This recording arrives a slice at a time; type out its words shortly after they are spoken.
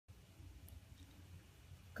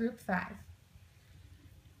Group 5.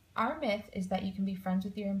 Our myth is that you can be friends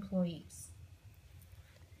with your employees.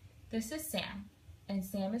 This is Sam, and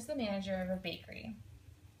Sam is the manager of a bakery.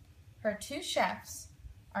 Her two chefs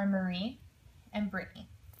are Marie and Brittany.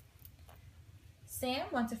 Sam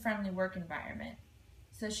wants a friendly work environment,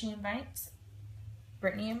 so she invites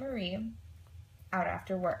Brittany and Marie out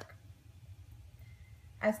after work.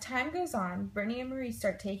 As time goes on, Brittany and Marie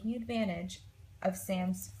start taking advantage of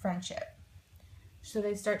Sam's friendship. So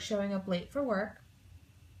they start showing up late for work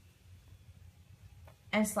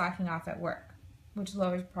and slacking off at work, which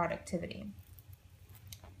lowers productivity.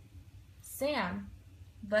 Sam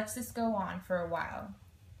lets this go on for a while,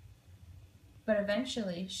 but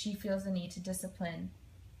eventually she feels the need to discipline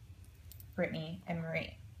Brittany and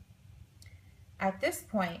Marie. At this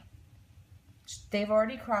point, they've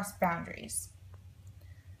already crossed boundaries.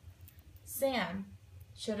 Sam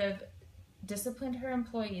should have disciplined her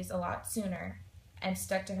employees a lot sooner and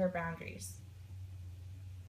stuck to her boundaries.